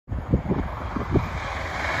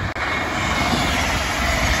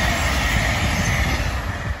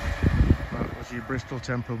Bristol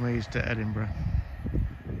Temple Meads to Edinburgh,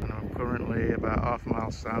 and I'm currently about half a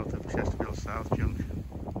mile south of Chesterfield South Junction.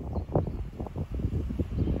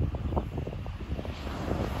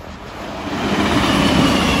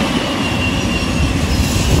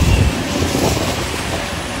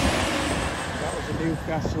 That was a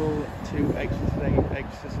Newcastle to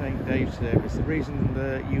Exeter St Dave service. The reason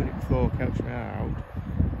the Unit 4 coached me out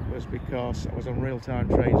was because I was on real-time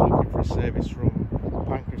trains looking for a service from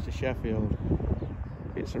Pancras to Sheffield.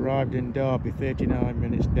 It's arrived in Derby 39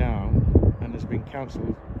 minutes down and has been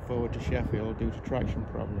cancelled forward to Sheffield due to traction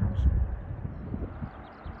problems.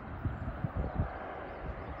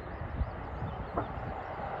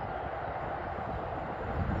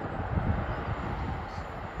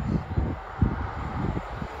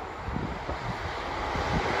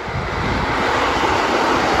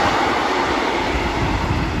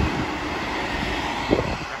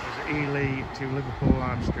 To Liverpool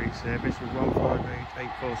Lime Street service with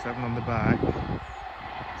 158847 on the back,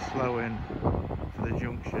 slowing for the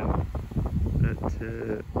junction at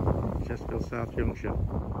Chesterfield South Junction.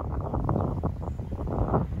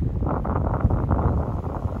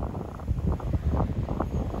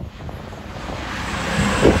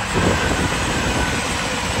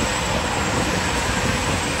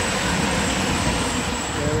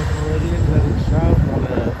 There was Meridian heading south on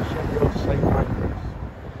Sheffield to St Pancras.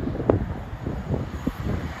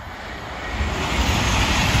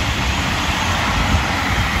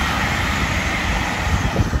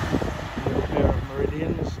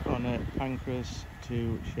 On Pancras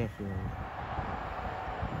to Sheffield.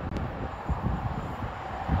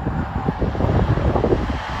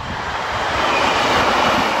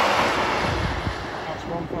 That's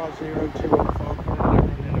 150214,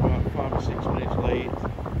 currently running about 5 or 6 minutes late,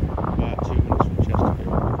 about 2 minutes from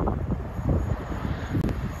Chesterfield.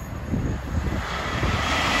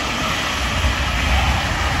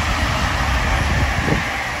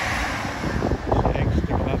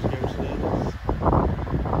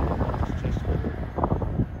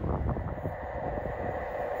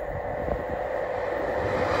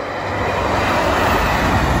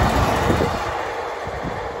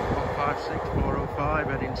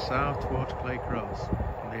 Heading south towards Clay Cross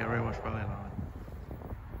on the Area Wash Valley line.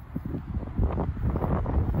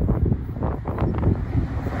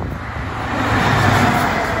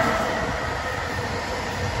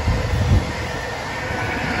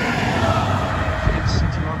 It's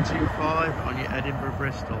 6125 on your Edinburgh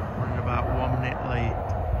Bristol, running about 1 minute late.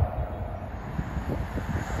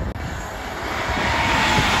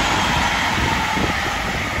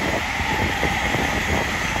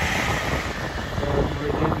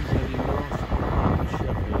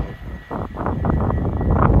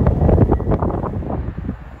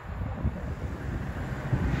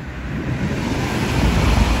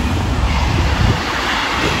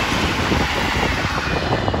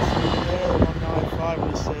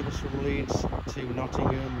 Service from Leeds to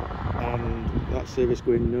Nottingham, and that service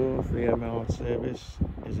going north, the MR service,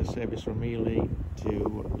 is a service from Ely to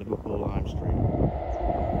Liverpool Lime Street.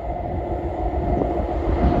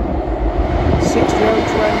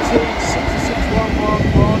 60120,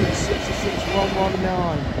 66111 and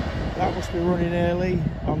 66119. That must be running early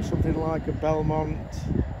on something like a Belmont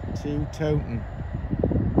to Towton.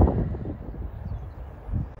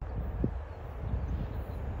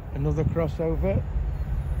 Another crossover.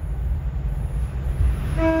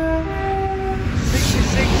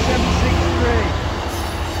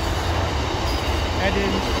 66763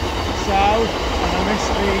 heading south, and I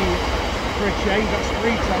missed the for a change. That's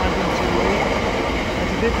 3 times in 2 weeks.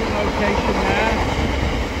 There's a different location there.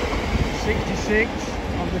 66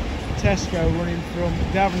 on the Tesco running from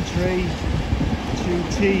Daventry to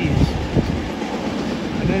Tees,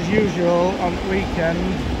 and as usual on the weekend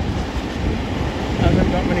I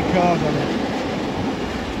haven't got many cars on it.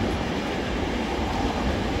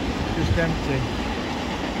 Just empty.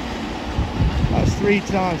 That's 3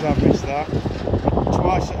 times I've missed that.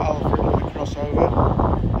 Twice at Alfred with a crossover,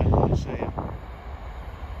 and once here.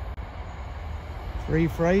 3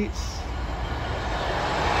 freights.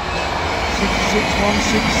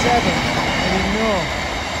 66167 heading north.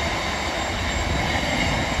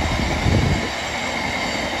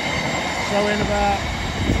 So in about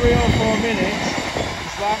 3 or 4 minutes,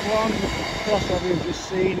 it's that one crossover you've just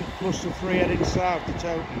seen, plus the 3 heading south to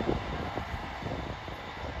Towton.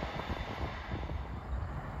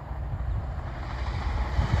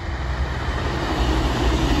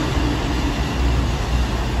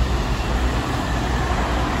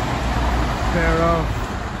 Pair of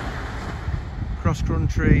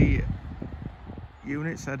cross-country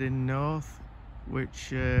units heading north,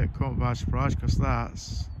 which caught me by surprise because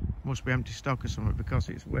that's Must be empty stock or something, because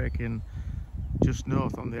it's working just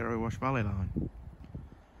north on the Arrow Wash Valley line.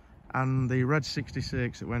 And the red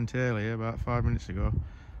 66 that went earlier, about 5 minutes ago,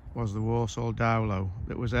 was the Walsall Dowlow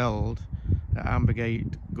that was held at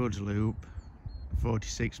Ambergate Goods Loop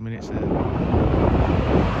 46 minutes early.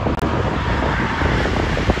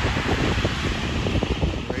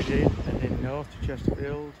 Ready, heading north to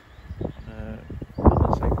Chesterfield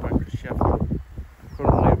on St Pancras Sheffield. I'm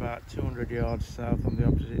currently about 200 yards south on the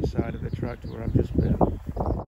opposite side of the track to where I've just been.